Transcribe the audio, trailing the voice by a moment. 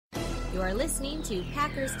You are listening to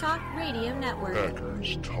Packers Talk Radio Network.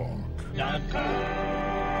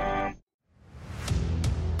 PackersTalk.com.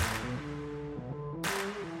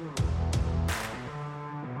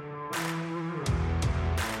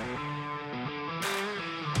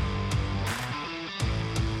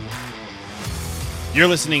 You're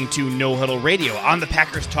listening to No Huddle Radio on the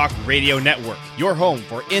Packers Talk Radio Network, your home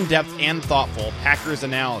for in-depth and thoughtful Packers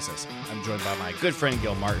analysis. I'm joined by my good friend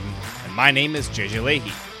Gil Martin, and my name is JJ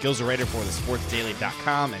Leahy. Gil's a writer for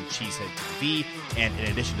thesportsdaily.com and Cheesehead TV, and in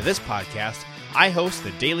addition to this podcast, I host the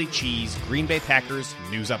Daily Cheese Green Bay Packers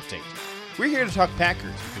News Update. We're here to talk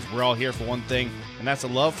Packers because we're all here for one thing, and that's a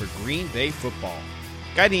love for Green Bay football.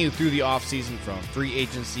 Guiding you through the offseason from free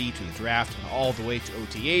agency to the draft and all the way to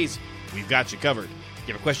OTAs, we've got you covered. If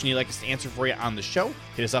you have a question you'd like us to answer for you on the show,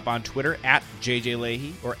 hit us up on Twitter at JJ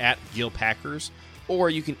Leahy or at GilPackers, or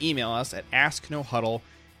you can email us at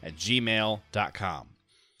asknohuddle@gmail.com.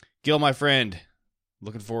 Gil, my friend,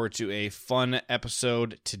 looking forward to a fun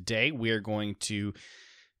episode today. We are going to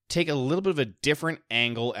take a little bit of a different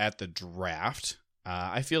angle at the draft.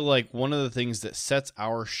 I feel like one of the things that sets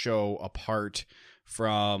our show apart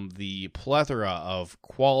from the plethora of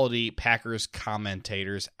quality Packers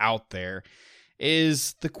commentators out there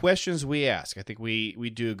is the questions we ask. I think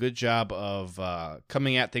we do a good job of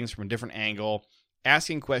coming at things from a different angle,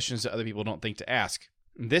 asking questions that other people don't think to ask.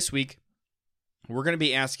 This week, we're going to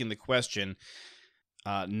be asking the question,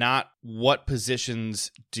 not what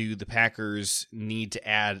positions do the Packers need to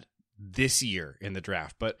add this year in the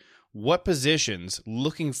draft, but what positions,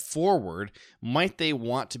 looking forward, might they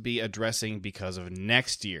want to be addressing because of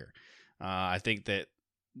next year? I think that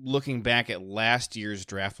looking back at last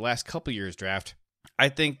couple years' draft, I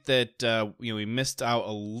think that we missed out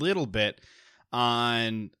a little bit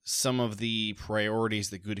on some of the priorities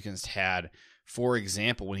that Gutekunst had. For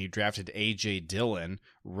example, when he drafted A.J. Dillon,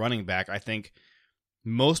 running back, I think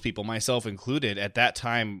most people, myself included, at that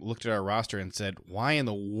time looked at our roster and said, why in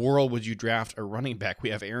the world would you draft a running back?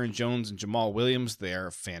 We have Aaron Jones and Jamal Williams.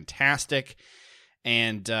 They're fantastic.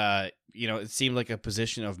 And, it seemed like a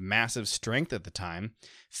position of massive strength at the time.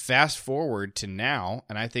 Fast forward to now,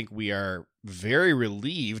 and I think we are very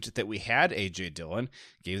relieved that we had A.J. Dillon,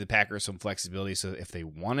 gave the Packers some flexibility so if they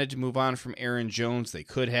wanted to move on from Aaron Jones, they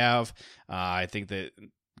could have. I think that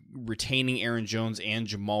retaining Aaron Jones and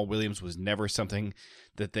Jamal Williams was never something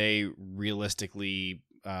that they realistically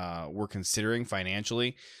were considering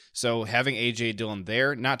financially. So having A.J. Dillon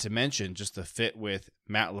there, not to mention just the fit with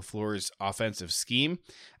Matt LaFleur's offensive scheme,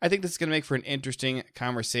 I think this is going to make for an interesting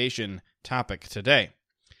conversation topic today.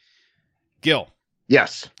 Gil.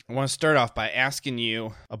 Yes. I want to start off by asking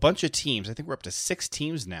you a bunch of teams. I think we're up to 6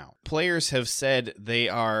 teams now. Players have said they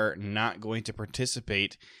are not going to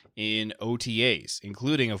participate in OTAs,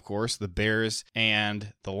 including, of course, the Bears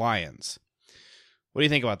and the Lions. What do you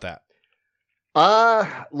think about that?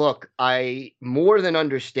 Look, I more than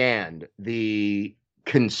understand the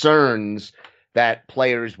concerns that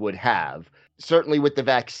players would have. Certainly with the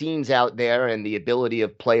vaccines out there and the ability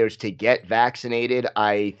of players to get vaccinated,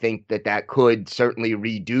 I think that could certainly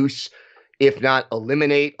reduce, if not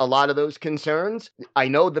eliminate, a lot of those concerns. I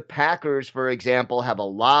know the Packers, for example, have a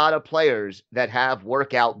lot of players that have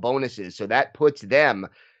workout bonuses, so that puts them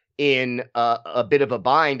in a bit of a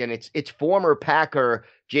bind. And it's former Packer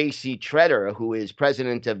J.C. Tretter, who is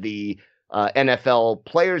president of the NFL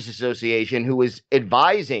Players Association, who is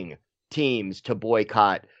advising teams to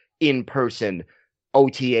boycott in-person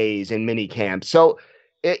OTAs and mini camps. So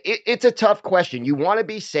it's a tough question. You want to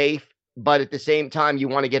be safe, but at the same time, you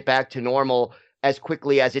want to get back to normal as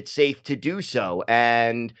quickly as it's safe to do so.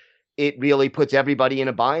 And it really puts everybody in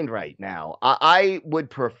a bind right now. I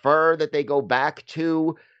would prefer that they go back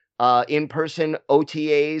to in-person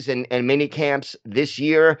OTAs and mini camps this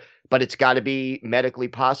year, but it's got to be medically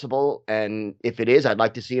possible. And if it is, I'd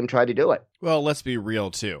like to see them try to do it. Well, let's be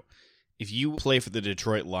real, too. If you play for the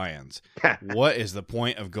Detroit Lions, what is the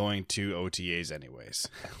point of going to OTAs anyways?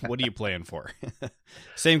 What are you playing for?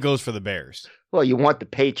 Same goes for the Bears. Well, you want the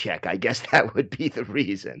paycheck. I guess that would be the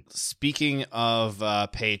reason. Speaking of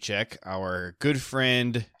paycheck, our good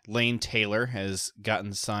friend Lane Taylor has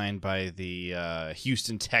gotten signed by the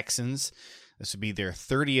Houston Texans. This would be their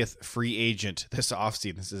 30th free agent this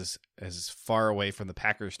offseason. This is as far away from the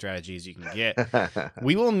Packers strategy as you can get.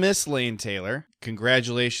 We will miss Lane Taylor.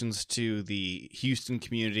 Congratulations to the Houston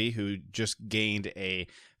community who just gained a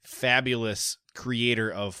fabulous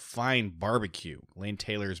creator of fine barbecue. Lane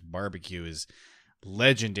Taylor's barbecue is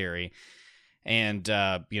legendary. And,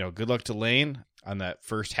 good luck to Lane on that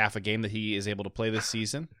first half a game that he is able to play this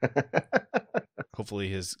season. hopefully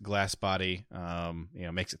his glass body,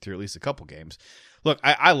 makes it through at least a couple games. Look,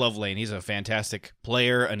 I love Lane. He's a fantastic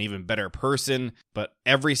player, an even better person, but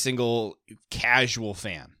every single casual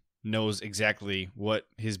fan knows exactly what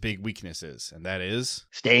his big weakness is, and that is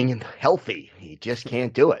staying healthy. He just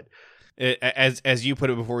can't do it. As you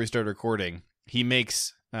put it before we started recording, he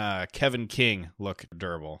makes Kevin King look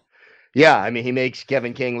durable. Yeah, I mean, he makes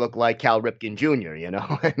Kevin King look like Cal Ripken Jr.,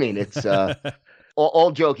 I mean, it's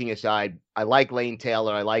all joking aside, I like Lane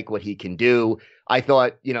Taylor. I like what he can do. I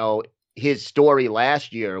thought, his story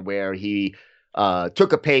last year where he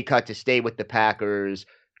took a pay cut to stay with the Packers,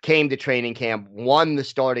 came to training camp, won the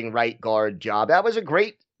starting right guard job. That was a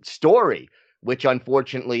great story, which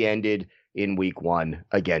unfortunately ended in week 1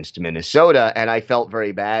 against Minnesota. And I felt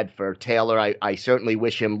very bad for Taylor. I certainly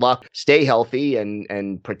wish him luck. Stay healthy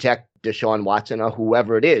and protect Deshaun Watson or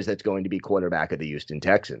whoever it is that's going to be quarterback of the Houston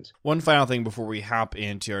Texans. One final thing before we hop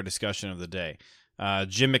into our discussion of the day.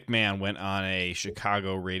 Jim McMahon went on a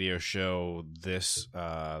Chicago radio show this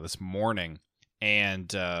morning,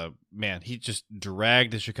 and man, he just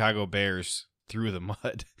dragged the Chicago Bears through the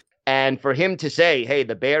mud. And for him to say, hey,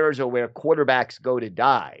 the Bears are where quarterbacks go to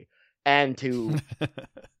die, and to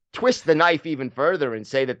twist the knife even further and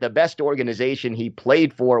say that the best organization he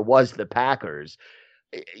played for was the Packers.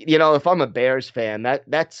 If I'm a Bears fan,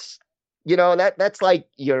 that's like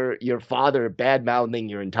your father bad-mouthing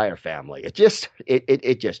your entire family. It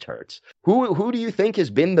just hurts. Who do you think has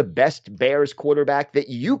been the best Bears quarterback that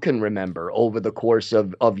you can remember over the course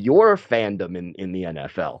of your fandom in the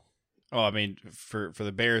NFL? Oh, I mean, for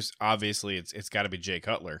the Bears, obviously it's got to be Jay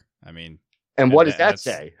Cutler. I mean, and what does that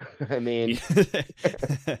say? I mean,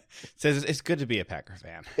 it says it's good to be a Packer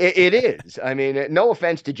fan. It is. I mean, no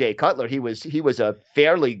offense to Jay Cutler, he was a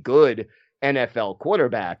fairly good NFL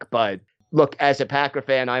quarterback, but look, as a Packer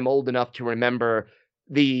fan, I'm old enough to remember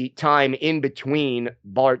the time in between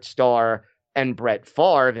Bart Starr and Brett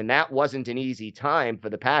Favre, and that wasn't an easy time for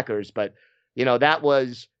the Packers, but that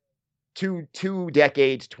was two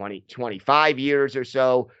decades, 25 years or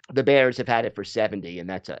so. The Bears have had it for 70, and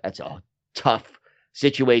that's a tough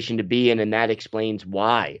situation to be in, and that explains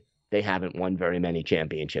why they haven't won very many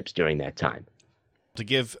championships during that time. To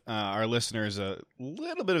give our listeners a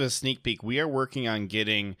little bit of a sneak peek, we are working on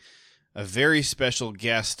getting a very special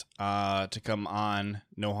guest to come on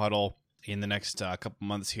No Huddle in the next couple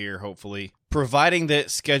months here, hopefully, providing that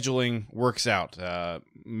scheduling works out.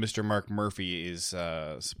 Mr. Mark Murphy is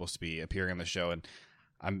supposed to be appearing on the show, and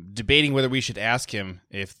I'm debating whether we should ask him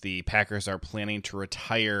if the Packers are planning to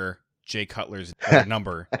retire Jay Cutler's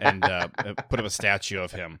number and put up a statue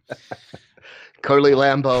of him. Curly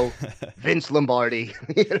Lambeau, Vince Lombardi,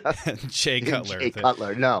 Jay Cutler. Jay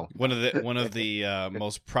Cutler, no. One of the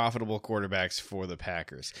most profitable quarterbacks for the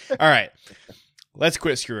Packers. All right, let's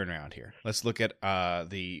quit screwing around here. Let's look at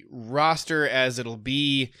the roster as it'll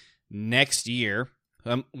be next year.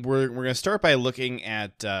 We're going to start by looking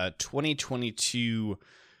at 2022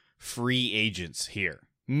 free agents here.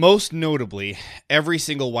 Most notably, every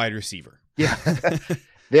single wide receiver. Yeah.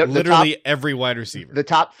 Literally every wide receiver. The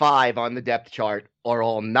top 5 on the depth chart are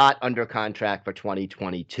all not under contract for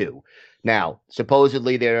 2022. Now,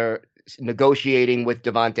 supposedly they're negotiating with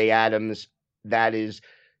Devontae Adams. That is,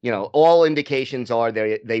 all indications are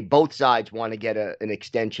they both sides want to get an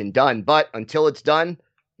extension done. But until it's done,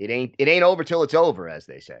 it ain't over till it's over, as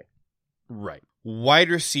they say. Right. Wide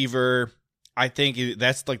receiver, I think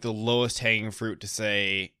that's like the lowest hanging fruit to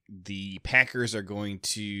say the Packers are going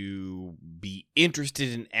to be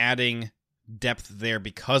interested in adding depth there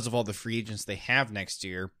because of all the free agents they have next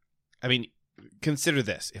year. I mean, consider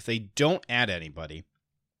this. If they don't add anybody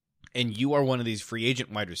and you are one of these free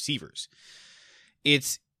agent wide receivers,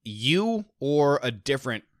 it's you or a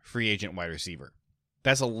different free agent wide receiver.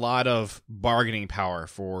 That's a lot of bargaining power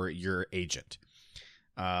for your agent.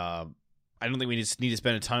 I don't think we need to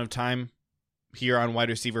spend a ton of time here on wide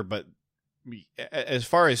receiver, but as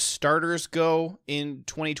far as starters go in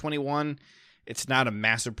 2021, it's not a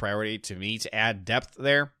massive priority to me to add depth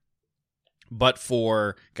there. But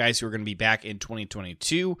for guys who are going to be back in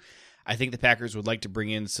 2022, I think the Packers would like to bring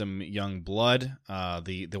in some young blood.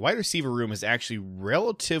 The wide receiver room is actually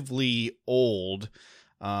relatively old.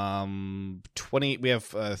 We have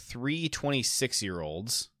 3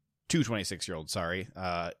 26-year-olds. 2 26-year-olds, sorry.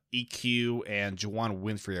 EQ and Juwan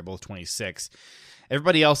Winfrey are both 26.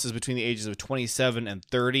 Everybody else is between the ages of 27 and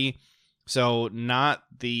 30, so not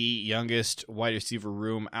the youngest wide receiver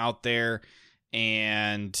room out there.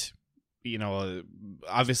 And,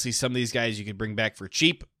 obviously some of these guys you could bring back for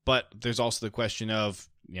cheap, but there's also the question of,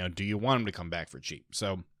 do you want them to come back for cheap?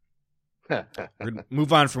 So We're going to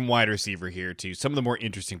move on from wide receiver here to some of the more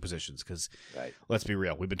interesting positions because, Right. let's be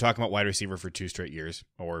real, we've been talking about wide receiver for 2 straight years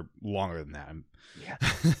or longer than that. Yeah.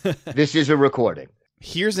 This is a recording.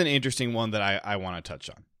 Here's an interesting one that I want to touch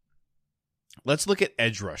on. Let's look at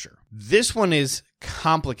edge rusher. This one is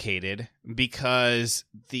complicated because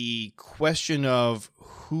the question of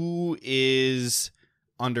who is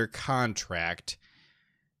under contract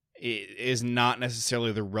is not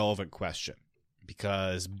necessarily the relevant question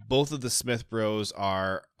because both of the Smith Bros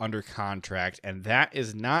are under contract, and that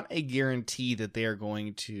is not a guarantee that they are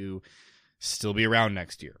going to still be around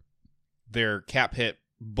next year. Their cap hit,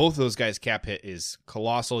 both of those guys' cap hit is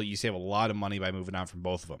colossal. You save a lot of money by moving on from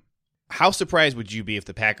both of them. How surprised would you be if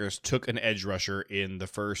the Packers took an edge rusher in the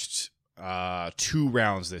first 2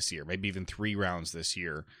 rounds this year, maybe even 3 rounds this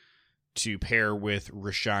year, to pair with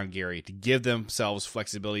Rashawn Gary to give themselves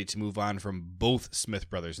flexibility to move on from both Smith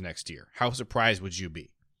brothers next year? How surprised would you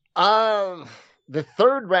be? The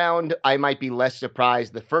 3rd round, I might be less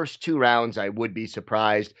surprised. The first 2 rounds, I would be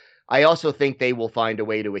surprised. I also think they will find a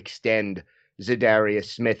way to extend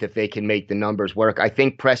Zadarius Smith if they can make the numbers work. I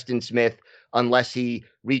think Preston Smith, unless he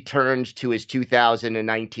returns to his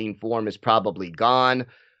 2019 form, is probably gone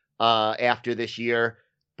after this year.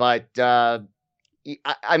 But,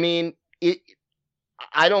 I mean,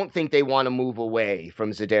 I don't think they want to move away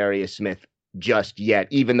from Zadarius Smith just yet,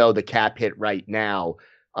 even though the cap hit right now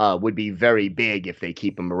would be very big if they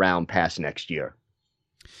keep him around past next year.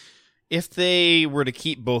 If they were to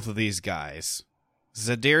keep both of these guys,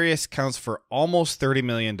 Zadarius counts for almost $30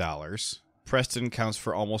 million. Preston counts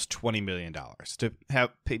for almost $20 million. To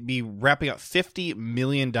be wrapping up $50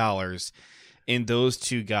 million in those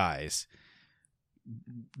 2 guys,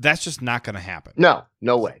 that's just not going to happen.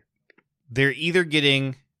 No way. They're either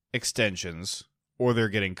getting extensions or they're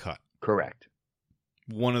getting cut. Correct.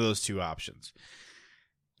 One of those 2 options.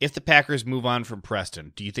 If the Packers move on from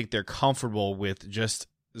Preston, do you think they're comfortable with just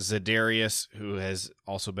Zadarius, who has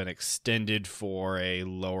also been extended for a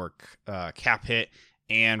lower cap hit,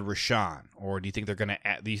 and Rashawn? Or do you think they're going to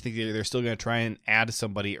do you think they're still going to try and add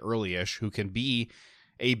somebody early-ish who can be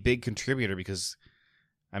a big contributor? Because,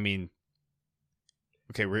 I mean,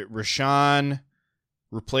 okay, Rashawn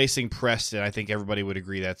replacing Preston, I think everybody would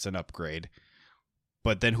agree that's an upgrade.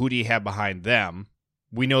 But then who do you have behind them?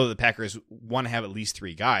 We know that the Packers want to have at least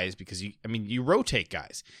 3 guys because you rotate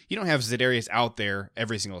guys. You don't have Zadarius out there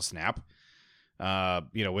every single snap.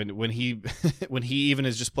 When he when he even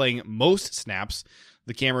is just playing most snaps,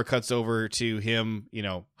 the camera cuts over to him,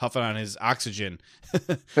 huffing on his oxygen,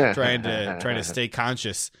 trying to stay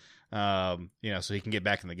conscious, so he can get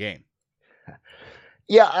back in the game.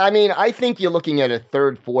 Yeah, I mean, I think you're looking at a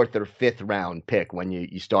 3rd, 4th, or 5th round pick when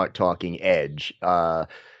you start talking edge.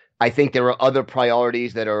 I think there are other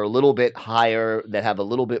priorities that are a little bit higher, that have a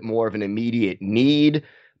little bit more of an immediate need,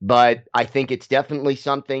 but I think it's definitely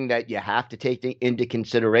something that you have to take into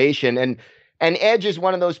consideration. And edge is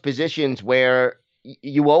one of those positions where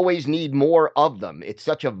you always need more of them. It's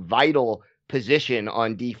such a vital position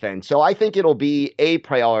on defense. So I think it'll be a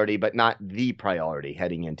priority, but not the priority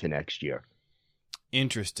heading into next year.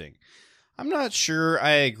 Interesting. I'm not sure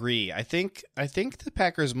I agree. I think the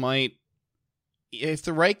Packers might, if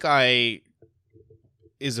the right guy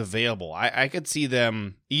is available, I could see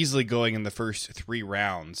them easily going in the first 3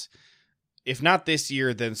 rounds. If not this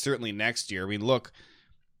year, then certainly next year. I mean, look,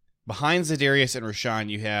 behind Zadarius and Rashawn,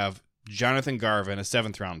 you have Jonathan Garvin, a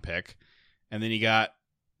 7th round pick, and then you got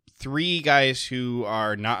 3 guys who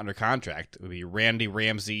are not under contract. It would be Randy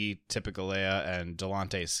Ramsey, Tipikalea, and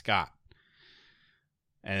Delonte Scott.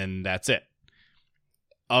 And that's it.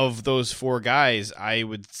 Of those 4 guys, I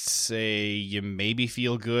would say you maybe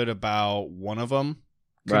feel good about one of them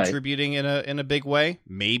contributing in a big way.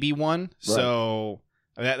 Maybe one. Right. So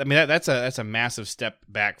that's a massive step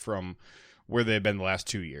back from where they've been the last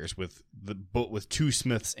 2 years with 2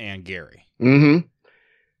 Smiths and Gary. Mm-hmm.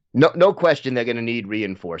 No question they're going to need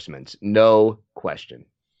reinforcements. No question.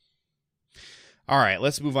 All right,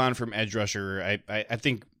 let's move on from edge rusher. I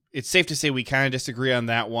think it's safe to say we kind of disagree on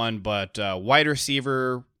that one, but wide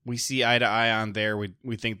receiver, we see eye to eye on there.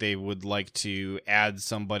 We think they would like to add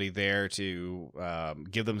somebody there to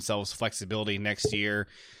give themselves flexibility next year.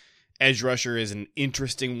 Edge rusher is an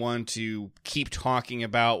interesting one to keep talking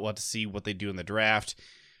about. We'll have to see what they do in the draft.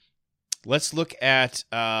 Let's look at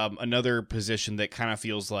another position that kind of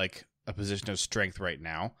feels like a position of strength right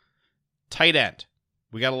now. Tight end.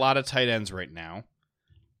 We got a lot of tight ends right now.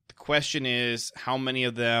 The question is, how many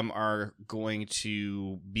of them are going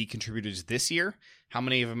to be contributors this year? How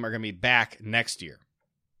many of them are going to be back next year?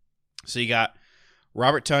 So you got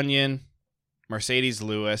Robert Tonyan, Mercedes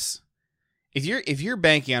Lewis, If you're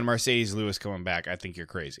banking on Mercedes Lewis coming back, I think you're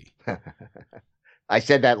crazy. I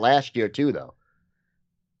said that last year too, though.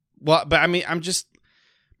 Well, but I mean,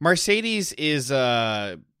 Mercedes is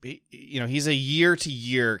he's a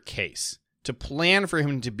year-to-year case. To plan for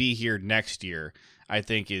him to be here next year, I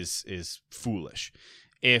think is foolish.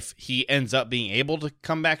 If he ends up being able to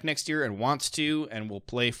come back next year and wants to and will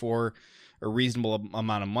play for a reasonable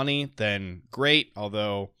amount of money, then great.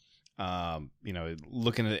 Although,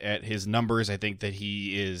 looking at his numbers, I think that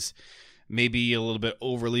he is maybe a little bit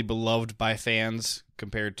overly beloved by fans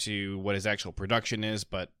compared to what his actual production is,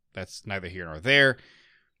 but that's neither here nor there.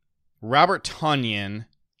 Robert Tonyan.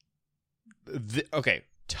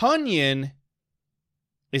 Tonyan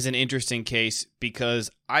is an interesting case because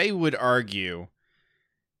I would argue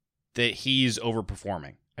that he's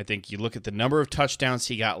overperforming. I think you look at the number of touchdowns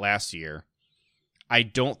he got last year, I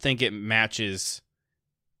don't think it matches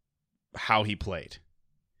how he played.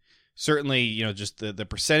 Certainly, just the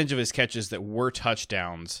percentage of his catches that were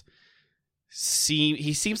touchdowns,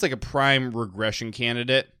 he seems like a prime regression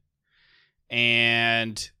candidate.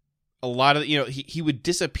 And a lot of, he would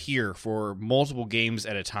disappear for multiple games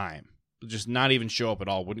at a time, just not even show up at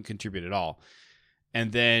all, wouldn't contribute at all.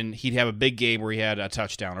 And then he'd have a big game where he had a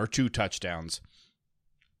touchdown or 2 touchdowns.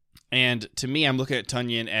 And to me, I'm looking at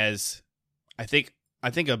Tonyan as, I think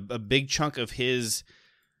a big chunk of his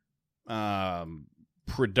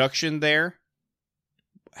production there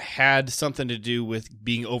had something to do with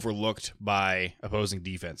being overlooked by opposing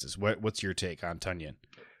defenses. What's your take on Tonyan?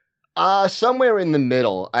 Somewhere in the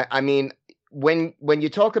middle. I mean, when you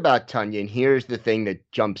talk about Tonyan, here's the thing that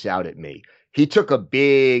jumps out at me. He took a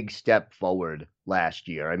big step forward last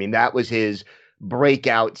year. I mean, that was his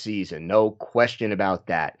breakout season. No question about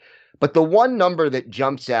that. But the one number that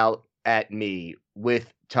jumps out at me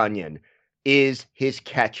with Tonyan is his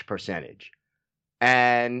catch percentage.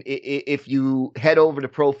 And if you head over to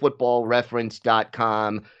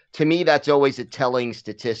ProFootballReference.com, to me, that's always a telling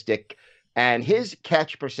statistic. And his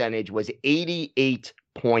catch percentage was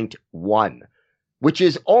 88.1, which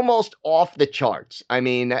is almost off the charts. I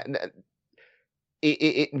mean,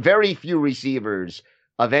 very few receivers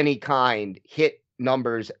of any kind hit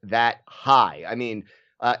numbers that high. I mean,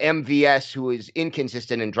 MVS, who is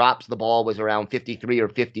inconsistent and drops the ball, was around 53 or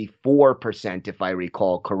 54%, if I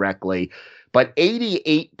recall correctly. But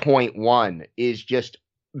 88.1 is just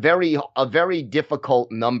a very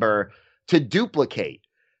difficult number to duplicate.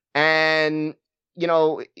 And,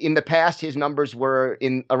 in the past, his numbers were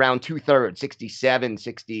in around 2/3, 67,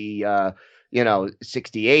 60,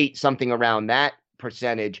 68, something around that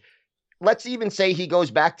percentage. Let's even say he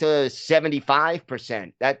goes back to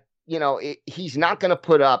 75%. That, he's not going to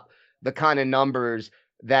put up the kind of numbers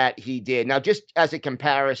that he did. Now, just as a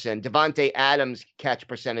comparison, Devontae Adams' catch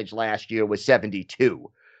percentage last year was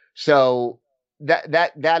 72. So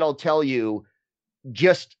that'll tell you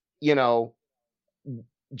just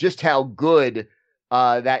how good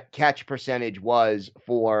that catch percentage was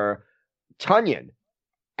for Tonyan.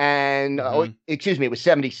 And, it was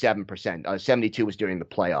 77%. 72 was during the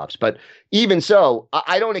playoffs. But even so,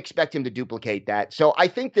 I don't expect him to duplicate that. So I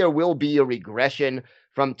think there will be a regression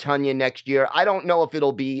from Tonyan next year. I don't know if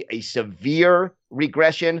it'll be a severe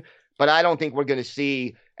regression, but I don't think we're going to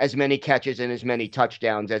see as many catches and as many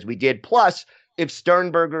touchdowns as we did. Plus, if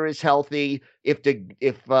Sternberger is healthy, if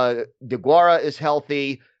DeGuara is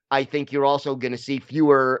healthy, I think you're also going to see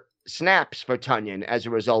fewer snaps for Tonyan as a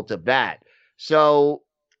result of that. So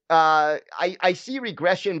I see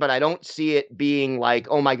regression, but I don't see it being like,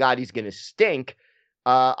 oh my God, he's going to stink.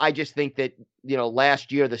 I just think that,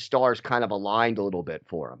 last year the stars kind of aligned a little bit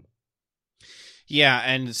for him. Yeah,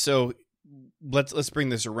 and so let's bring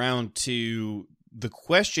this around to the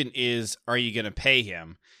question is, are you going to pay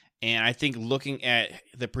him? And I think looking at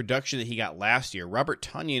the production that he got last year, Robert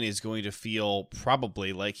Tonyan is going to feel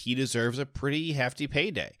probably like he deserves a pretty hefty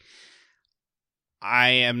payday. I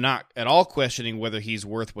am not at all questioning whether he's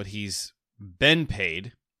worth what he's been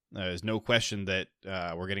paid. There's no question that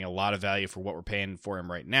we're getting a lot of value for what we're paying for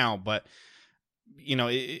him right now. But,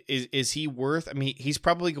 is he worth? I mean, he's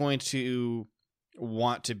probably going to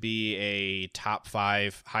want to be a top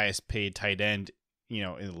 5 highest paid tight end,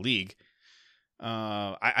 in the league.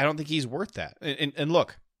 I don't think he's worth that. And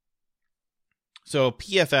look, so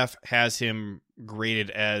PFF has him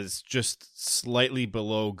graded as just slightly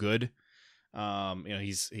below good.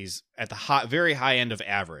 He's at the very high end of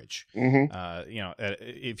average.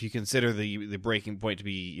 If you consider the breaking point to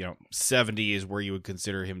be, 70 is where you would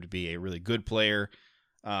consider him to be a really good player.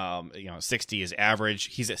 60 is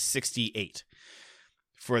average. He's at 68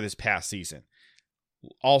 for this past season.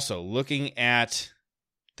 Also, looking at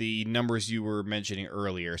the numbers you were mentioning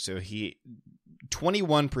earlier. So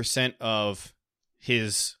 21% of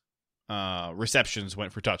his receptions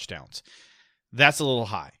went for touchdowns. That's a little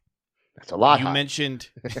high. That's a lot. You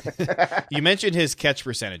mentioned his catch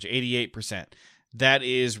percentage, 88%. That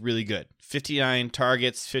is really good. 59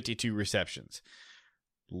 targets, 52 receptions.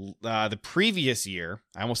 The previous year,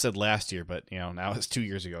 I almost said last year, but now it's 2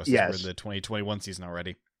 years ago. Since we're in the 2021 season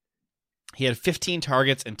already. He had 15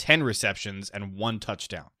 targets and 10 receptions and 1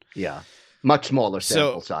 touchdown. Yeah, much smaller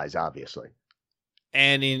sample size, obviously.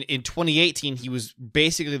 And in 2018, he was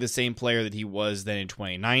basically the same player that he was then in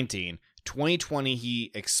 2019. 2020,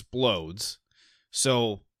 he explodes.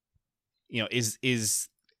 So, is his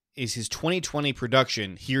 2020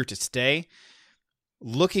 production here to stay?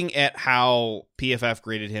 Looking at how PFF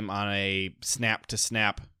graded him on a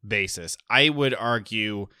snap-to-snap basis, I would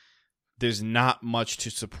argue there's not much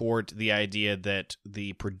to support the idea that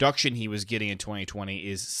the production he was getting in 2020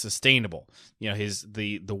 is sustainable.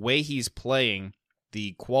 The way he's playing,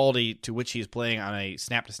 the quality to which he's playing on a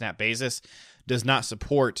snap-to-snap basis does not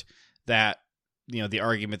support that, the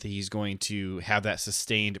argument that he's going to have that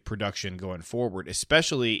sustained production going forward,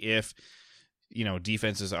 especially if,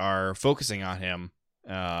 defenses are focusing on him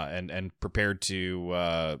and prepared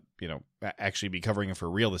to, actually be covering him for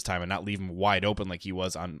real this time and not leave him wide open like he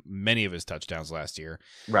was on many of his touchdowns last year.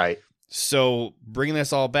 Right. So bringing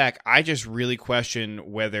this all back, I just really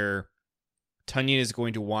question whether Tonyan is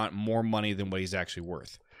going to want more money than what he's actually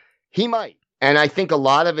worth. He might. And I think a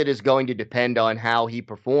lot of it is going to depend on how he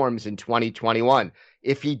performs in 2021.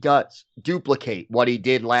 If he does duplicate what he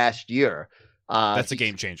did last year. That's a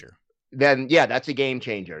game changer. Then, that's a game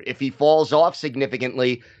changer. If he falls off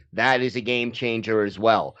significantly, that is a game changer as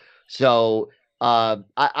well. So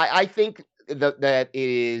I think that it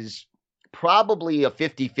is probably a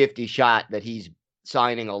 50-50 shot that he's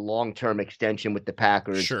signing a long-term extension with the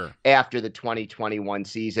Packers after the 2021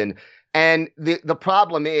 season. And the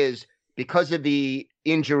problem is, because of the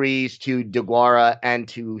injuries to DeGuara and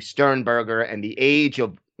to Sternberger and the age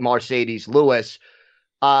of Mercedes Lewis,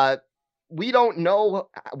 we don't know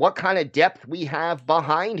what kind of depth we have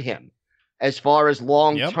behind him as far as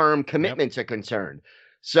long-term commitments are concerned.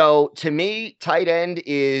 So to me, tight end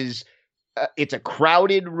is it's a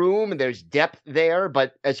crowded room. There's depth there,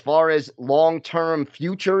 but as far as long-term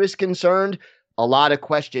future is concerned, a lot of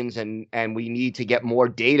questions, and we need to get more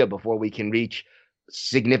data before we can reach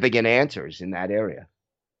significant answers in that area.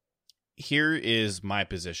 Here is my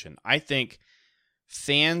position. I think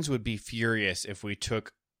fans would be furious if we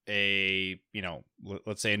took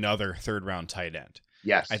let's say another third-round tight end.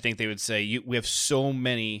 Yes. I think they would say, we have so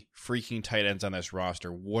many freaking tight ends on this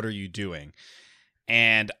roster. What are you doing?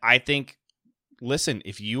 And I think, listen,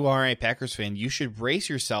 if you are a Packers fan, you should brace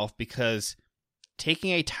yourself, because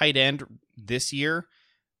taking a tight end this year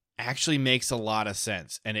actually makes a lot of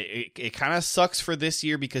sense. And it kind of sucks for this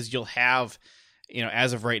year, because you'll have,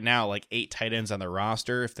 as of right now, like 8 tight ends on the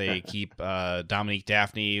roster if they keep Dominique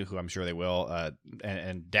Daphne, who I'm sure they will,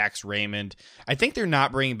 and Dax Raymond. I think they're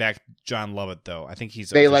not bringing back John Lovett, though. I think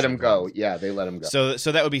they let him go. Yeah, they let him go.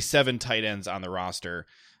 So that would be 7 tight ends on the roster.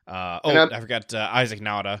 I forgot Isaac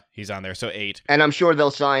Nauta. He's on there, so 8. And I'm sure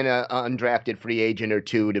they'll sign an undrafted free agent or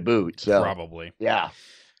 2 to boot. So probably, yeah.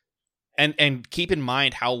 And keep in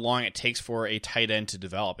mind how long it takes for a tight end to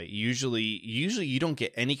develop. It usually you don't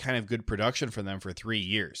get any kind of good production from them for 3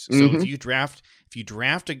 years. So if you draft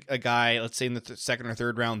a guy, let's say in the second or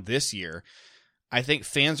third round this year, I think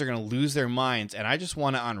fans are going to lose their minds. And I just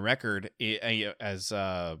want it on record, as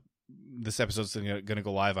this episode is going to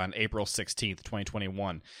go live on April 16th,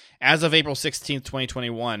 2021. As of April 16th,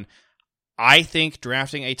 2021, I think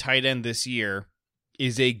drafting a tight end this year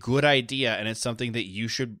is a good idea, and it's something that you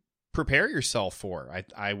should prepare yourself for.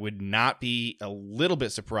 I would not be a little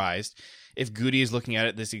bit surprised if Goody is looking at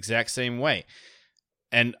it this exact same way.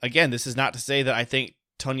 And again, this is not to say that I think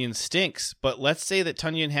Tonyan stinks, but let's say that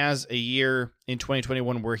Tonyan has a year in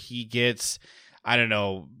 2021 where he gets,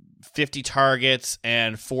 50 targets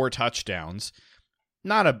and 4 touchdowns.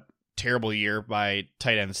 Not a terrible year by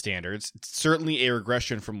tight end standards. It's certainly a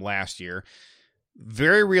regression from last year.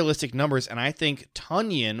 Very realistic numbers, and I think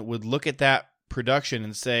Tonyan would look at that production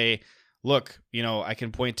and say, look, I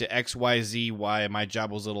can point to X, Y, Z, why my job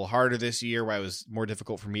was a little harder this year, why it was more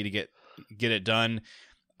difficult for me to get it done.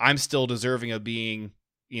 I'm still deserving of being,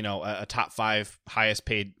 a top 5 highest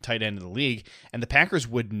paid tight end in the league. And the Packers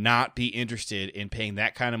would not be interested in paying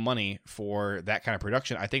that kind of money for that kind of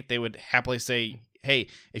production. I think they would happily say, hey,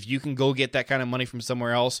 if you can go get that kind of money from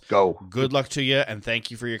somewhere else, go. Good luck to you, and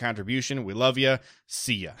thank you for your contribution. We love you.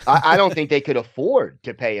 See ya. I don't think they could afford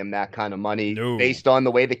to pay him that kind of money based on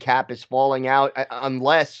the way the cap is falling out,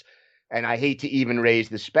 unless, and I hate to even raise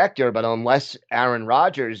the specter, but unless Aaron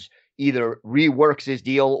Rodgers either reworks his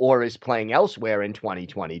deal or is playing elsewhere in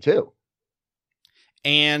 2022.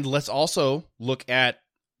 And let's also look at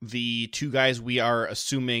the two guys we are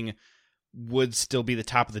assuming would still be the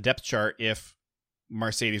top of the depth chart if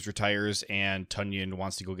Mercedes retires and Tonyan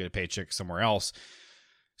wants to go get a paycheck somewhere else.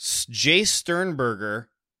 Jace Sternberger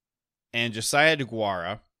and Josiah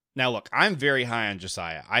DeGuara. Now, look, I'm very high on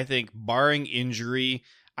Josiah. I think barring injury,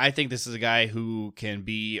 I think this is a guy who can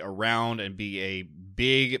be around and be a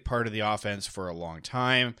big part of the offense for a long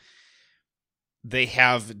time. They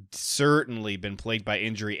have certainly been plagued by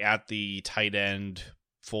injury at the tight end,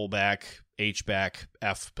 fullback, H-back,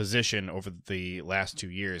 F position over the last 2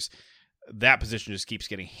 years. That position just keeps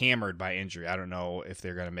getting hammered by injury. I don't know if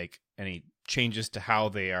they're going to make any changes to how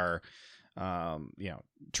they are,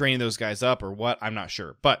 training those guys up or what. I'm not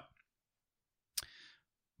sure. But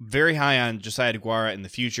very high on Josiah DeGuara in the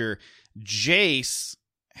future. Jace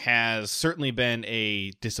has certainly been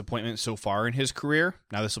a disappointment so far in his career.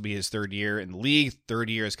 Now this will be his third year in the league. Third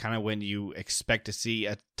year is kind of when you expect to see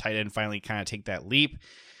a tight end finally kind of take that leap.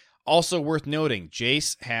 Also worth noting,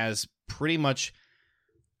 Jace has pretty much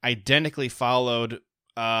identically followed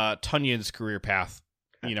Tonyan's career path,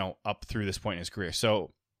 up through this point in his career.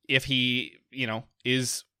 So if he,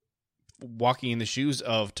 is walking in the shoes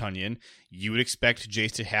of Tonyan, you would expect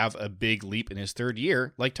Jace to have a big leap in his third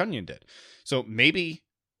year like Tonyan did. So maybe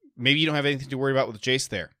you don't have anything to worry about with Jace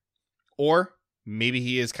there. Or maybe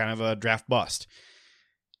he is kind of a draft bust.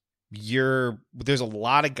 There's a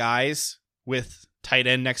lot of guys with tight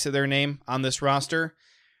end next to their name on this roster.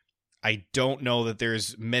 I don't know that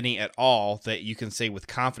there's many at all that you can say with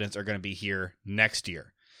confidence are going to be here next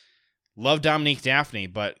year. Love Dominique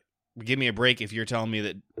Dafney, but give me a break if you're telling me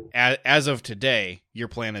that as of today, your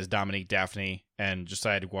plan is Dominique Dafney and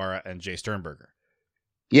Josiah DeGuara and Jace Sternberger.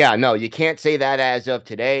 Yeah, no, you can't say that as of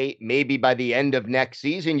today. Maybe by the end of next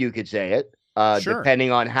season, you could say it, Sure.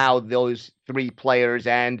 Depending on how those three players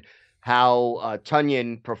and how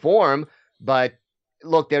Tonyan perform. But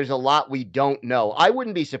look, there's a lot we don't know. I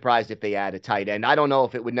wouldn't be surprised if they add a tight end. I don't know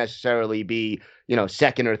if it would necessarily be,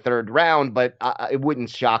 second or third round, but it wouldn't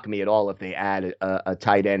shock me at all if they add a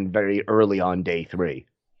tight end very early on day 3.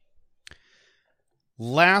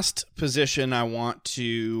 Last position I want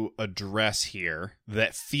to address here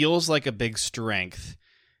that feels like a big strength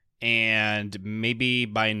and maybe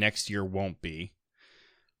by next year won't be.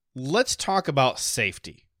 Let's talk about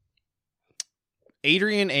safety.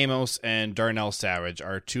 Adrian Amos and Darnell Savage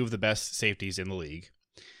are two of the best safeties in the league.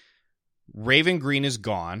 Raven Green is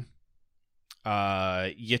gone.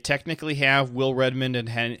 You technically have Will Redmond and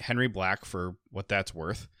Henry Black for what that's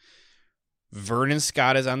worth. Vernon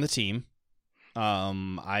Scott is on the team.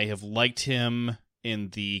 I have liked him in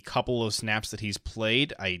the couple of snaps that he's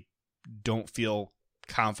played. I don't feel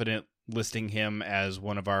confident listing him as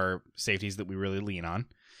one of our safeties that we really lean on.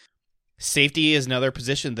 Safety is another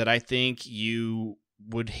position that I think you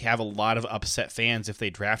would have a lot of upset fans if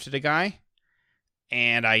they drafted a guy.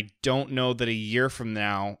 And I don't know that a year from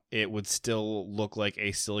now it would still look like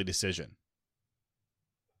a silly decision.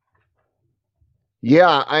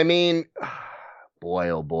 Yeah, I mean, boy,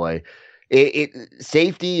 oh boy.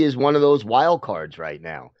 Safety is one of those wild cards right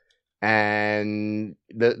now. And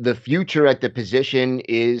the future at the position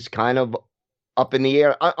is kind of up in the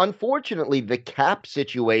air. Unfortunately, the cap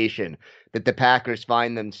situation that the Packers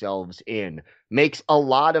find themselves in makes a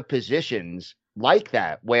lot of positions like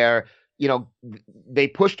that, where, they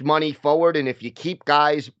pushed money forward, and if you keep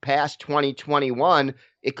guys past 2021,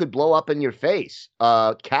 it could blow up in your face,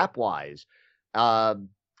 cap-wise.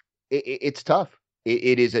 It's tough.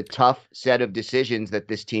 It is a tough set of decisions that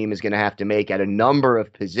this team is going to have to make at a number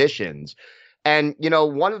of positions. And,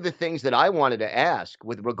 one of the things that I wanted to ask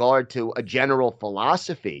with regard to a general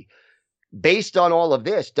philosophy, based on all of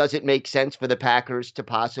this, does it make sense for the Packers to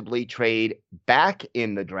possibly trade back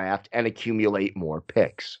in the draft and accumulate more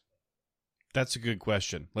picks? That's a good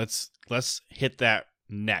question. Let's hit that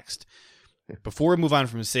next. Before we move on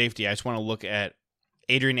from safety, I just want to look at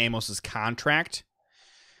Adrian Amos's contract.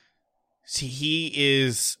 See, he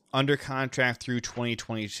is under contract through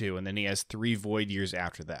 2022, and then he has 3 void years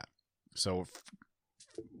after that. So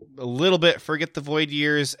a little bit forget the void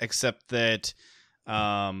years, except that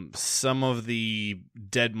some of the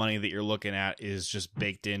dead money that you're looking at is just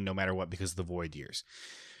baked in no matter what because of the void years.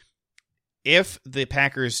 If the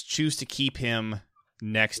Packers choose to keep him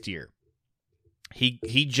next year,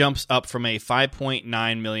 He jumps up from a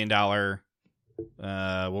 $5.9 million.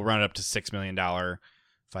 We'll round it up to $6 million.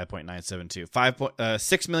 5.972.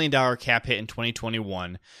 $6 million cap hit in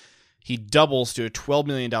 2021. He doubles to a $12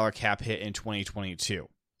 million cap hit in 2022.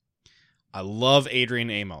 I love Adrian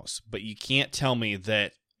Amos, but you can't tell me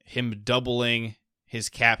that him doubling his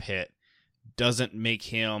cap hit doesn't make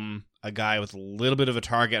him a guy with a little bit of a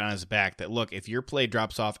target on his back that, look, if your play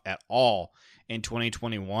drops off at all in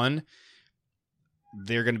 2021,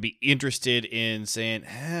 they're going to be interested in saying,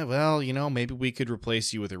 well, maybe we could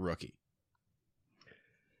replace you with a rookie.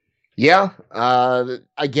 Yeah.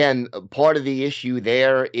 Again, part of the issue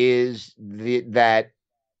there is that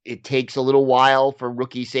it takes a little while for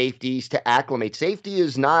rookie safeties to acclimate. Safety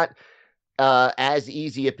is not as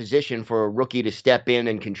easy a position for a rookie to step in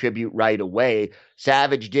and contribute right away.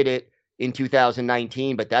 Savage did it in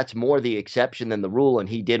 2019, but that's more the exception than the rule, and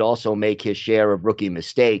he did also make his share of rookie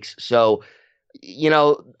mistakes. So,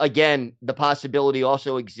 again, the possibility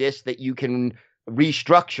also exists that you can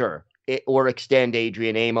restructure it or extend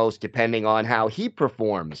Adrian Amos depending on how he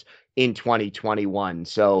performs in 2021.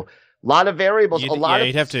 So a lot of variables, a lot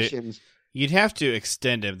of positions. You'd have to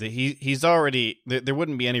extend him. He's already there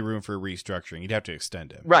wouldn't be any room for restructuring. You'd have to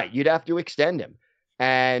extend him. Right, you'd have to extend him.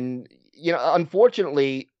 And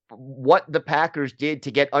unfortunately, what the Packers did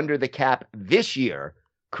to get under the cap this year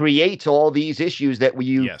creates all these issues that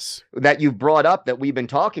you've brought up that we've been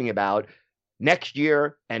talking about next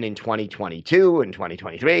year and in 2022 and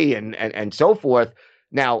 2023 and so forth.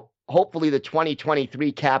 Now, hopefully the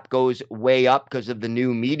 2023 cap goes way up because of the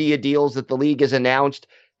new media deals that the league has announced,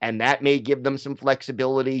 and that may give them some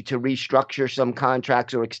flexibility to restructure some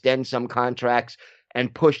contracts or extend some contracts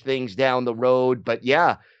and push things down the road. But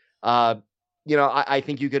yeah, I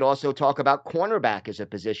think you could also talk about cornerback as a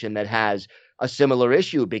position that has a similar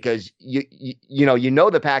issue because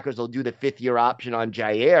the Packers will do the 5th-year option on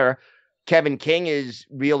Jair. Kevin King this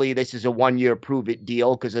is a 1-year prove-it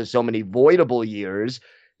deal because there's so many voidable years.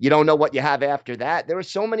 You don't know what you have after that. There are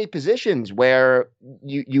so many positions where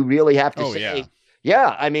you really have to say,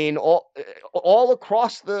 yeah. I mean, all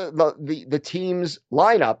across the team's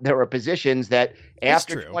lineup, there are positions that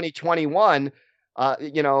after 2021,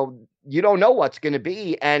 you don't know what's going to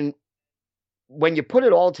be. And when you put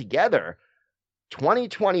it all together,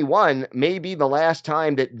 2021 may be the last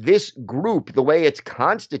time that this group, the way it's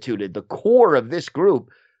constituted, the core of this group,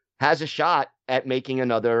 has a shot at making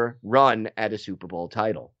another run at a Super Bowl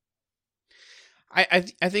title. I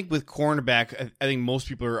think with cornerback, I think most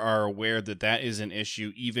people are aware that is an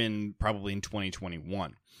issue, even probably in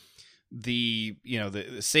 2021. The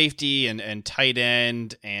safety and tight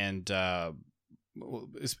end and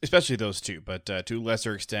especially those two, but to a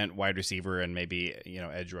lesser extent, wide receiver and maybe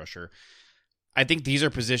edge rusher. I think these are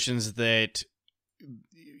positions that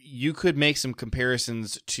you could make some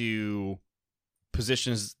comparisons to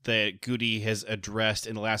positions that Goody has addressed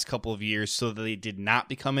in the last couple of years so that they did not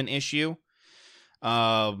become an issue.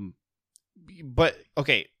 But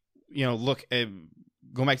okay, look,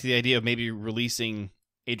 going back to the idea of maybe releasing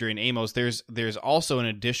Adrian Amos, there's also an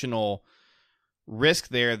additional risk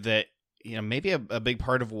there that maybe a big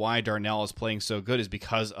part of why Darnell is playing so good is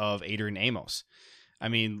because of Adrian Amos. I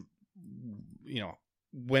mean,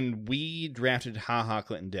 when we drafted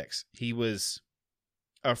Clinton Dix, he was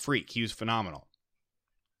a freak. He was phenomenal.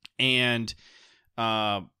 And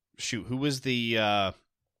who was the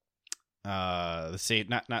not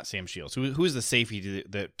Sam Shields? Who was the safety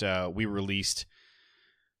that we released,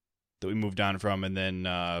 that we moved on from, and then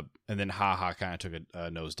kind of took a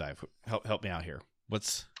nosedive? Help me out here.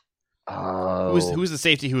 Who was the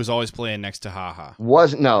safety who was always playing next to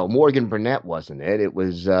Morgan Burnett, wasn't it? It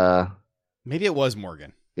was maybe it was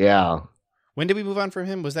Morgan. Yeah. When did we move on from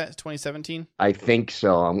him? Was that 2017? I think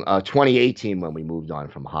so. 2018 when we moved on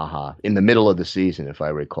from in the middle of the season, if I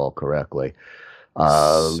recall correctly.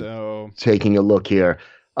 So taking a look here.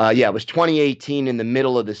 It was 2018 in the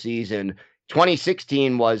middle of the season.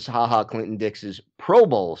 2016 was Clinton Dix's Pro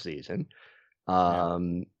Bowl season.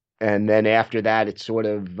 And then after that, it sort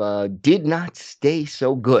of did not stay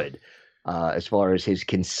so good as far as his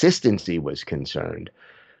consistency was concerned.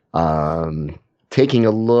 Taking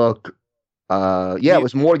a look, it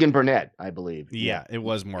was Morgan Burnett, I believe. Yeah, it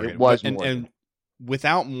was Morgan. It was Morgan. And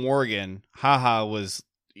without Morgan, was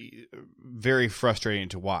very frustrating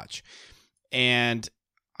to watch. And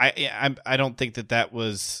I don't think that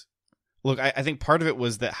was... Look, I think part of it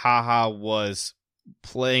was that was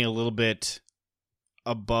playing a little bit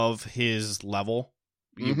above his level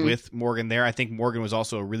with Morgan there. I think Morgan was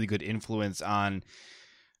also a really good influence on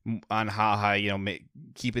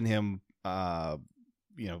keeping him with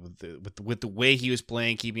the way he was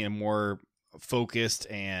playing, keeping him more focused,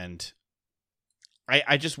 and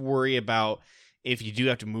I just worry about if you do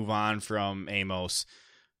have to move on from Amos,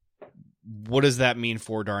 what does that mean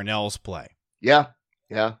for Darnell's play? Yeah.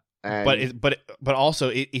 And But also,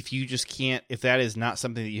 if you just can't, if that is not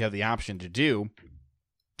something that you have the option to do,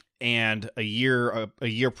 and a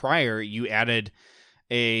year prior you added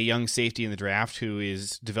a young safety in the draft who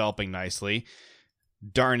is developing nicely,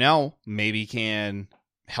 Darnell maybe can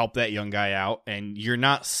help that young guy out, and you're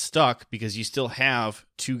not stuck because you still have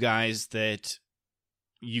two guys that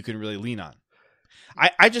you can really lean on.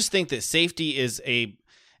 I just think that safety is a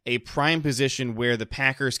prime position where the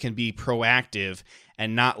Packers can be proactive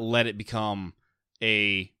and not let it become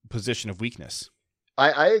a position of weakness.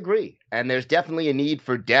 I agree. And there's definitely a need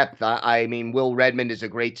for depth. I mean, Will Redmond is a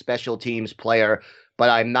great special teams player, but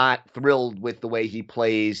I'm not thrilled with the way he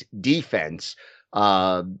plays defense.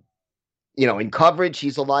 In coverage,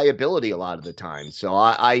 he's a liability a lot of the time. So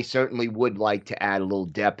I certainly would like to add a little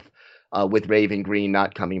depth with Raven Green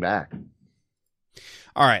not coming back.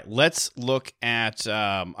 All right, let's look at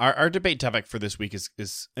our debate topic for this week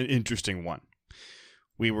is an interesting one.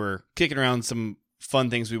 We were kicking around some fun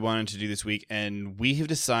things we wanted to do this week, and we have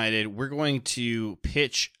decided we're going to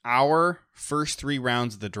pitch our first 3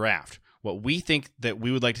 rounds of the draft, what we think that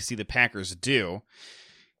we would like to see the Packers do.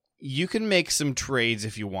 You can make some trades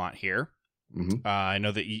if you want here. Mm-hmm. I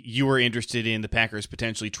know that you were interested in the Packers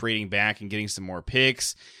potentially trading back and getting some more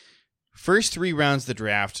picks. First 3 rounds of the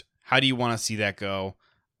draft, how do you want to see that go?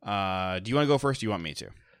 Do you want to go first? Or do you want me to?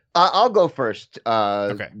 I'll go first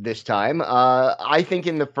Okay. This time. I think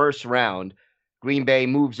in the first round, Green Bay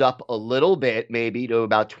moves up a little bit, maybe to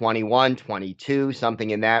about 21, 22, something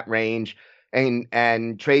in that range,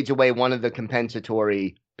 and trades away one of the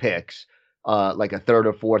compensatory picks, like a 3rd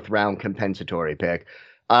or 4th round compensatory pick,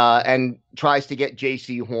 and tries to get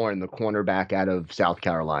J.C. Horn, the cornerback out of South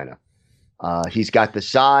Carolina. He's got the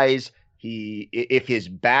size. If his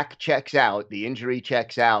back checks out, the injury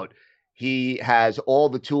checks out, he has all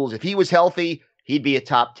the tools. If he was healthy, he'd be a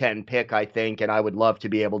top 10 pick, I think, and I would love to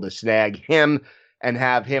be able to snag him and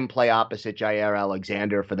have him play opposite Jair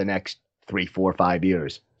Alexander for the next 3, 4, 5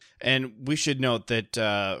 years. And we should note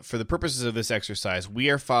that for the purposes of this exercise,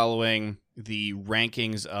 we are following the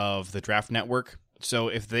rankings of the Draft Network. So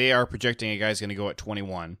if they are projecting a guy's going to go at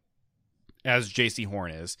 21, as J.C.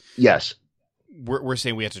 Horn is, yes, we're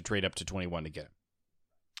saying we have to trade up to 21 to get him.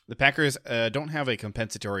 The Packers don't have a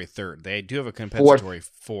compensatory 3rd. They do have a compensatory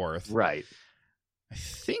 4th. Right. I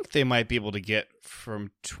think they might be able to get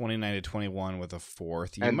from 29 to 21 with a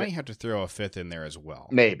 4th. You might have to throw a 5th in there as well.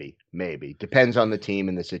 Maybe. Depends on the team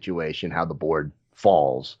and the situation, how the board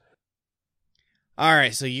falls. All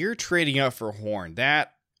right, so you're trading up for Horn.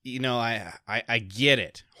 That, I get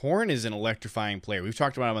it. Horn is an electrifying player. We've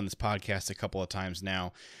talked about him on this podcast a couple of times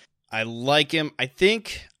now. I like him. I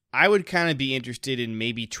think I would kind of be interested in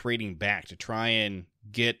maybe trading back to try and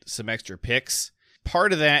get some extra picks.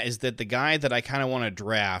 Part of that is that the guy that I kind of want to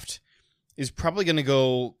draft is probably going to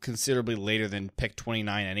go considerably later than pick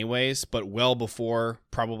 29 anyways, but well before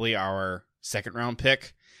probably our 2nd round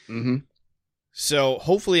pick. Mm-hmm. So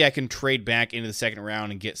hopefully I can trade back into the 2nd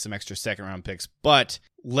round and get some extra 2nd round picks. But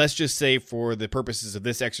let's just say for the purposes of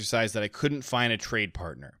this exercise that I couldn't find a trade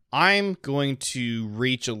partner. I'm going to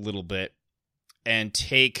reach a little bit and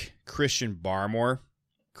take Christian Barmore.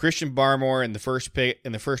 Christian Barmore in the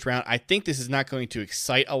first round. I think this is not going to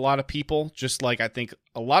excite a lot of people, just like I think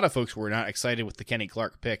a lot of folks were not excited with the Kenny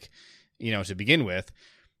Clark pick, to begin with.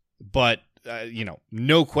 But,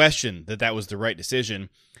 no question that was the right decision.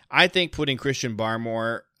 I think putting Christian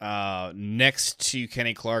Barmore next to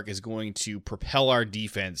Kenny Clark is going to propel our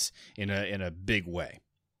defense in a big way.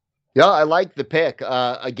 Yeah, I like the pick.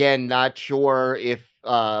 Again, not sure if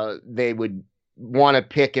they would want to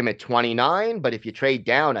pick him at 29, but if you trade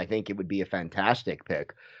down, I think it would be a fantastic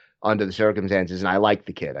pick under the circumstances. And I like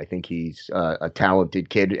the kid. I think he's a talented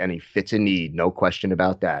kid and he fits a need. No question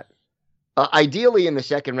about that. Ideally, in the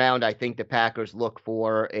 2nd round, I think the Packers look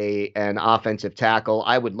for an offensive tackle.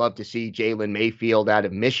 I would love to see Jalen Mayfield out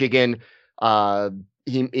of Michigan.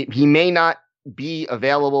 He may not be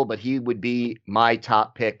available, but he would be my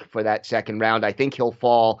top pick for that 2nd round. I think he'll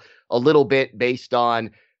fall a little bit based on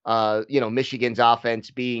Michigan's offense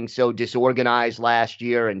being so disorganized last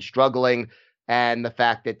year and struggling, and the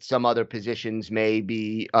fact that some other positions may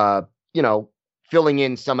be, filling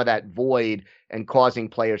in some of that void and causing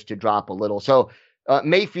players to drop a little. So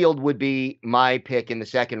Mayfield would be my pick in the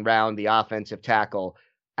 2nd round, the offensive tackle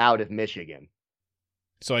out of Michigan.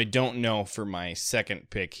 So I don't know for my 2nd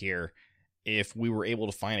pick here if we were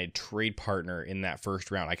able to find a trade partner in that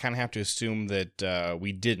 1st round. I kind of have to assume that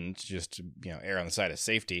we didn't, just to err on the side of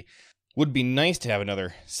safety. Would be nice to have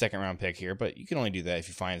another second-round pick here, but you can only do that if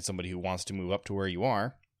you find somebody who wants to move up to where you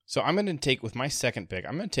are. So I'm going to take, with my second pick,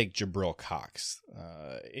 I'm going to take Jabril Cox,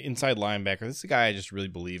 inside linebacker. This is a guy I just really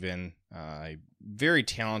believe in. Very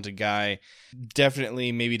talented guy.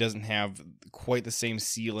 Definitely maybe doesn't have quite the same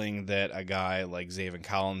ceiling that a guy like Zaven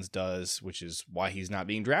Collins does, which is why he's not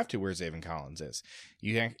being drafted where Zaven Collins is.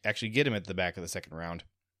 You can actually get him at the back of the second round.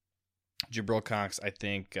 Jabril Cox, I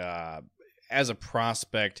think, as a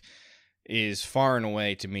prospect, is far and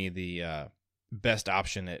away, to me, the best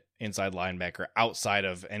option at inside linebacker outside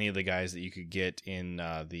of any of the guys that you could get in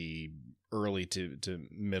the early to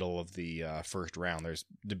middle of the first round. There's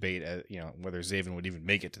debate, whether Zaven would even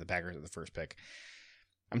make it to the Packers at the first pick.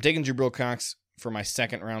 I'm taking Jabril Cox for my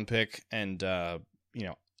second round pick, and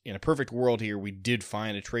in a perfect world here, we did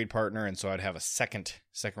find a trade partner, and so I'd have a second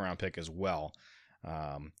round pick as well.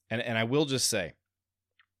 And I will just say,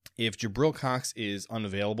 if Jabril Cox is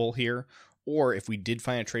unavailable here, or if we did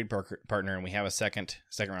find a trade partner and we have a second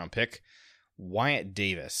round pick, Wyatt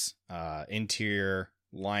Davis, interior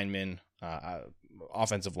lineman,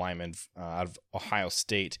 offensive lineman out of Ohio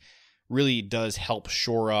State, really does help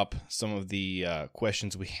shore up some of the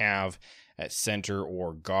questions we have at center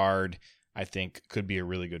or guard. I think could be a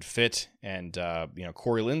really good fit. And,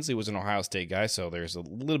 Corey Linsley was an Ohio State guy, so there's a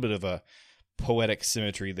little bit of a poetic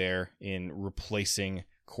symmetry there in replacing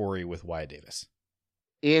Corey with Wyatt Davis.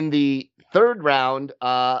 In the third round,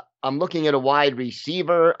 I'm looking at a wide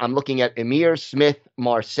receiver. I'm looking at Ihmir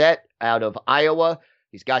Smith-Marsette out of Iowa.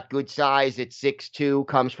 He's got good size at 6'2",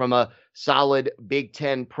 comes from a solid Big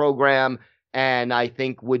Ten program, and I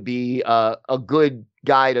think would be a good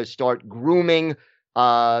guy to start grooming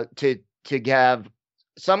to have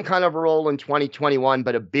some kind of a role in 2021,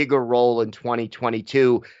 but a bigger role in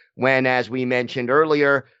 2022 when, as we mentioned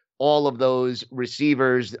earlier, all of those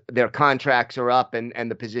receivers, their contracts are up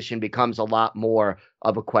and the position becomes a lot more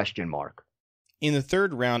of a question mark. In the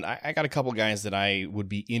third round, I got a couple guys that I would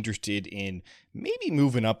be interested in maybe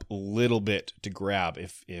moving up a little bit to grab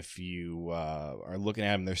if you are looking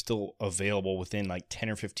at them. They're still available within like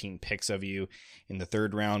 10 or 15 picks of you in the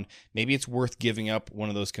third round. Maybe it's worth giving up one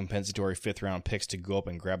of those compensatory fifth-round picks to go up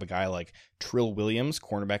and grab a guy like Trill Williams,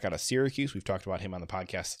 cornerback out of Syracuse. We've talked about him on the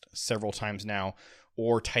podcast several times now.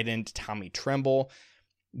 Or tight end Tommy Tremble.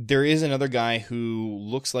 There is another guy who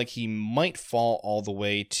looks like he might fall all the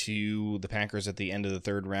way to the Packers at the end of the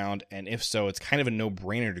third round, and if so, it's kind of a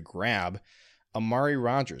no-brainer to grab. Amari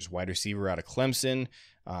Rodgers, wide receiver out of Clemson,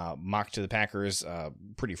 mocked to the Packers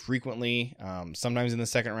pretty frequently, sometimes in the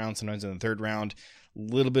second round, sometimes in the third round. A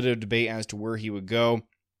little bit of debate as to where he would go.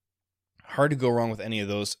 Hard to go wrong with any of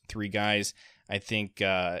those three guys. I think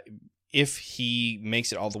if he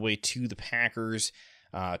makes it all the way to the Packers,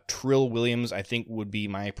 Trill Williams, I think, would be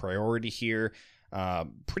my priority here.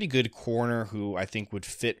 Pretty good corner who I think would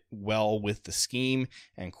fit well with the scheme,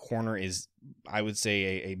 and corner is, I would say,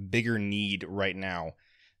 a bigger need right now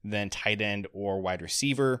than tight end or wide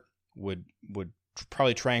receiver. Would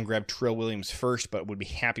probably try and grab Trill Williams first, but would be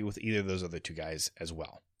happy with either of those other two guys as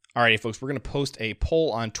well. Alrighty, folks, we're going to post a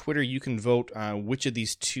poll on Twitter. You can vote on which of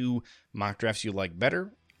these two mock drafts you like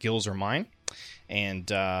better, Gil's or mine, and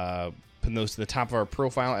put those to the top of our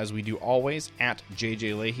profile, as we do always, at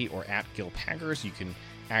JJ Leahy or at Gil Packers. You can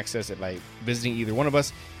access it by visiting either one of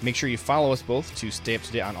us. Make sure you follow us both to stay up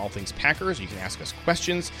to date on all things Packers. You can ask us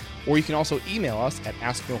questions, or you can also email us at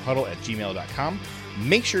asknohuddle@gmail.com.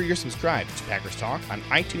 Make sure you're subscribed to Packers Talk on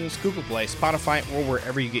iTunes, Google Play, Spotify, or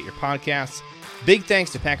wherever you get your podcasts. Big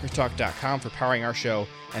thanks to PackersTalk.com for powering our show,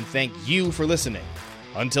 and thank you for listening.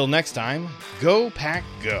 Until next time, go Pack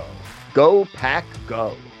Go. Go Pack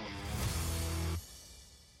Go.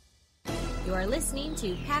 You are listening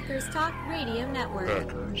to Packers Talk Radio Network.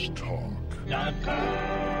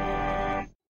 PackersTalk.com.